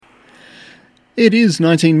It is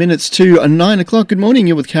 19 minutes to 9 o'clock. Good morning.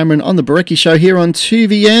 You're with Cameron on the Barecki Show here on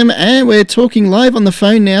 2VM, and we're talking live on the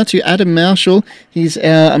phone now to Adam Marshall. He's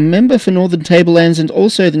a member for Northern Tablelands and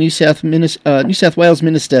also the New South Wales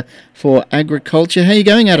Minister for Agriculture. How are you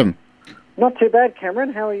going, Adam? Not too bad,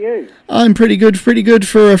 Cameron. How are you? I'm pretty good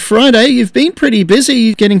for a Friday. You've been pretty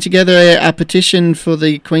busy getting together a petition for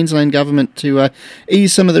the Queensland government to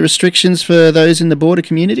ease some of the restrictions for those in the border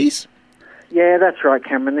communities. Yeah, that's right,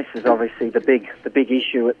 Cameron. This is obviously the big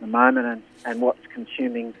issue at the moment, and what's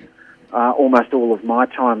consuming almost all of my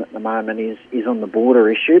time at the moment is on the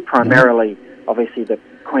border issue, primarily obviously the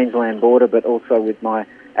Queensland border, but also with my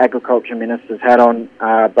agriculture minister's hat on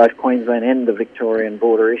both Queensland and the Victorian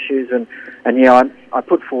border issues. And yeah, I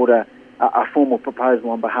put forward a formal proposal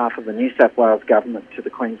on behalf of the New South Wales government to the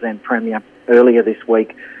Queensland Premier earlier this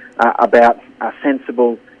week about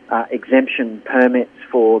sensible exemption permits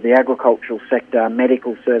for the agricultural sector,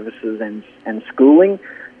 medical services and schooling.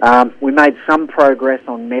 We made some progress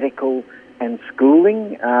on medical and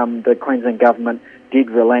schooling. The Queensland government did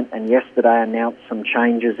relent and yesterday announced some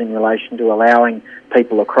changes in relation to allowing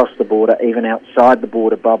people across the border, even outside the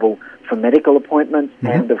border bubble, for medical appointments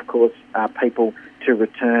and, of course, people to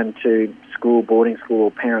return to school, boarding school,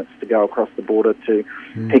 or parents to go across the border to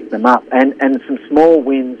pick them up. And some small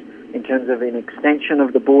wins in terms of an extension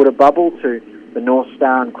of the border bubble to the North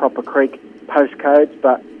Star and Cropper Creek postcodes.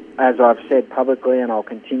 But as I've said publicly, and I'll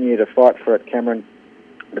continue to fight for it, Cameron,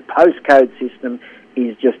 the postcode system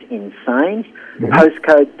is just insane.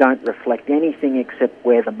 Postcodes don't reflect anything except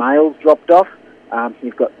where the mail's dropped off.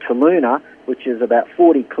 You've got Taloona, which is about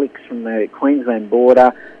 40 clicks from the Queensland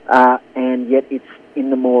border, and yet it's in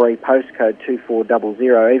the Moree postcode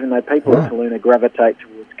 2400, even though people at Taloona gravitate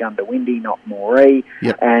towards Gundawindi, not Moree.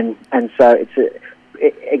 And so it's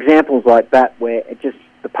examples like that where it just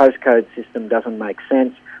the postcode system doesn't make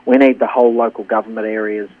sense. We need the whole local government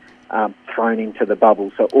areas thrown into the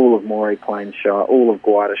bubble, so all of Moree Plains Shire, all of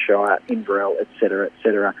Guida Shire, Inverell, etc.,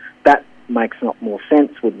 etc. That makes not more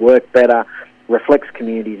sense, would work better, reflects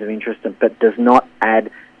communities of interest, but does not add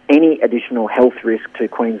any additional health risk to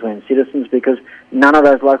Queensland citizens, because none of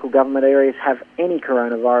those local government areas have any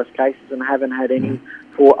coronavirus cases and haven't had any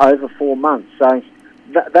for over 4 months. So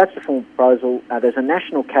that's the full proposal. There's a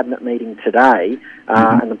National Cabinet meeting today,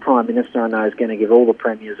 and the Prime Minister, I know, is going to give all the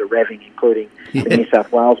premiers a revving, including the New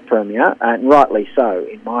South Wales Premier, and rightly so,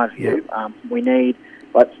 in my view. We need,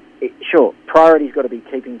 sure, priority's got to be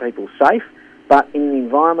keeping people safe, but in an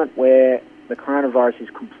environment where the coronavirus is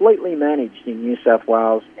completely managed in New South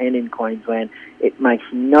Wales and in Queensland, it makes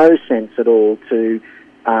no sense at all to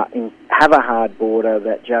have a hard border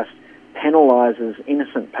that just penalises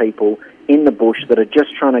innocent people in the bush that are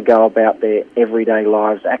just trying to go about their everyday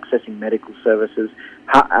lives, accessing medical services,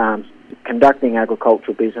 conducting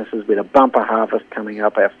agricultural businesses with a bumper harvest coming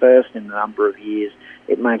up, our first in a number of years.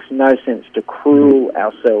 It makes no sense to cruel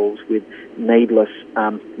ourselves with needless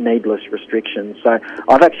restrictions. So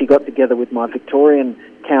I've actually got together with my Victorian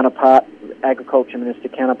counterpart, Agriculture Minister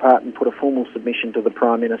counterpart, and put a formal submission to the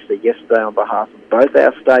Prime Minister yesterday on behalf of both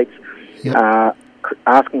our states,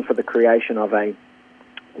 asking for the creation of a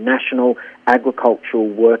national agricultural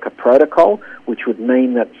worker protocol, which would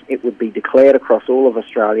mean that it would be declared across all of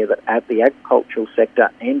Australia that the agricultural sector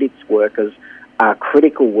and its workers are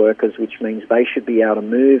critical workers, which means they should be able to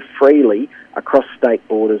move freely across state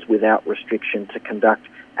borders without restriction to conduct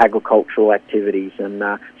agricultural activities. And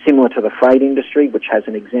similar to the freight industry, which has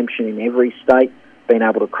an exemption in every state, being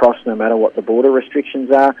able to cross no matter what the border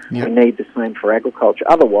restrictions are, we need the same for agriculture.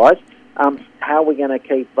 Otherwise, how are we going to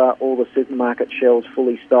keep all the supermarket shelves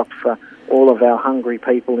fully stocked for all of our hungry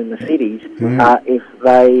people in the cities if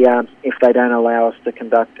they don't allow us to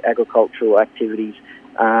conduct agricultural activities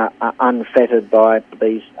unfettered by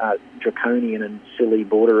these draconian and silly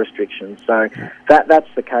border restrictions? So that's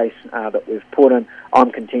the case that we've put in.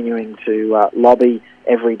 I'm continuing to lobby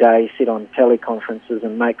every day, sit on teleconferences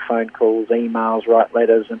and make phone calls, emails, write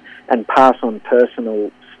letters, and pass on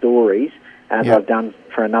personal stories, as I've done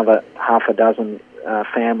for another half a dozen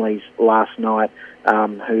families last night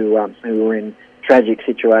who were in tragic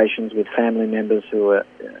situations with family members who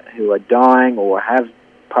are dying or have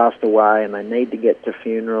passed away, and they need to get to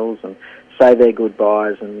funerals and say their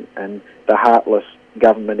goodbyes, and the heartless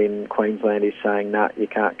government in Queensland is saying, no, you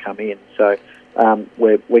can't come in. So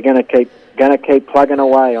we're going to keep plugging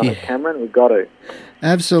away on it, Cameron. We've got to.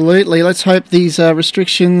 Absolutely. Let's hope these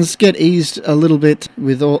restrictions get eased a little bit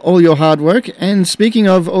with all your hard work. And speaking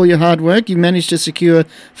of all your hard work, you managed to secure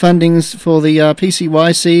fundings for the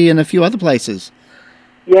PCYC and a few other places.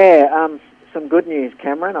 Yeah, some good news,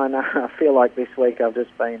 Cameron. I know I feel like this week I've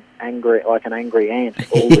just been angry, like an angry ant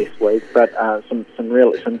all this week. But some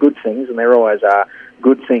good things, and there always are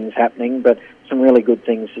good things happening. But some really good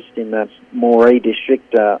things just in the Moree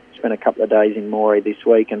district. Spent a couple of days in Moree this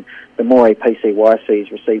week, and the Moree PCYC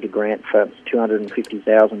has received a grant for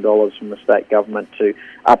 $250,000 from the state government to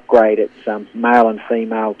upgrade its male and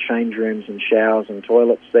female change rooms and showers and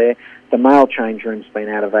toilets there. The male change room's been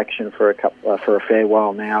out of action for a fair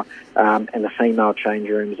while now, and the female change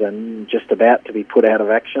rooms are just about to be put out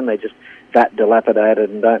of action. They're just that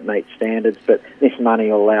dilapidated and don't meet standards, but this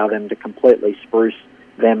money will allow them to completely spruce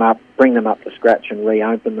them up, bring them up to scratch and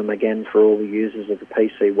reopen them again for all the users of the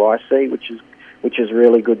PCYC, which is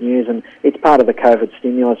really good news. And it's part of the COVID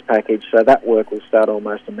stimulus package, so that work will start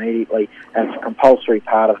almost immediately, and it's a compulsory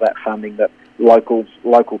part of that funding that local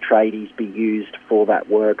tradies be used for that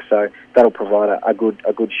work. So that'll provide a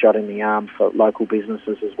good shot in the arm for local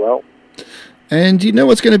businesses as well. And do you know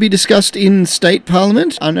what's going to be discussed in state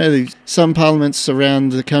parliament? I know some parliaments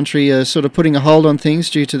around the country are sort of putting a hold on things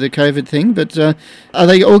due to the COVID thing, but are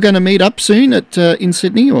they all going to meet up soon in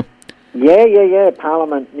Sydney? Or? Yeah. New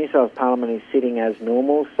South Wales Parliament is sitting as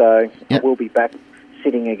normal, so we'll be back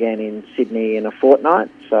sitting again in Sydney in a fortnight.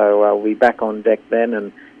 So we'll be back on deck then,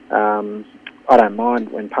 and I don't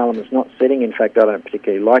mind when Parliament's not sitting. In fact, I don't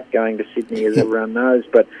particularly like going to Sydney, as everyone knows,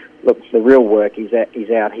 but look, the real work is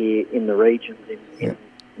out here in the regions, in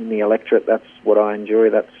the electorate. That's what I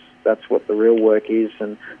enjoy. That's what the real work is.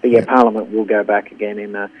 But Parliament will go back again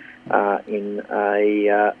in a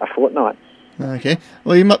fortnight. Okay.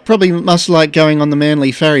 Well, you probably must like going on the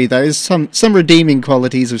Manly Ferry, though. There's some redeeming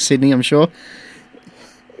qualities of Sydney, I'm sure.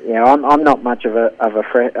 Yeah, I'm not much of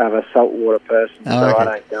a saltwater person, so I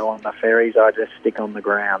don't go on the ferries. I just stick on the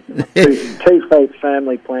ground. 2 feet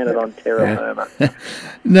firmly planted on terra firma.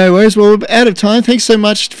 No worries. Well, we're out of time. Thanks so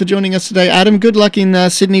much for joining us today, Adam. Good luck in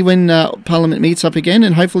Sydney when Parliament meets up again,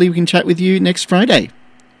 and hopefully we can chat with you next Friday.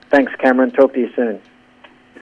 Thanks, Cameron. Talk to you soon.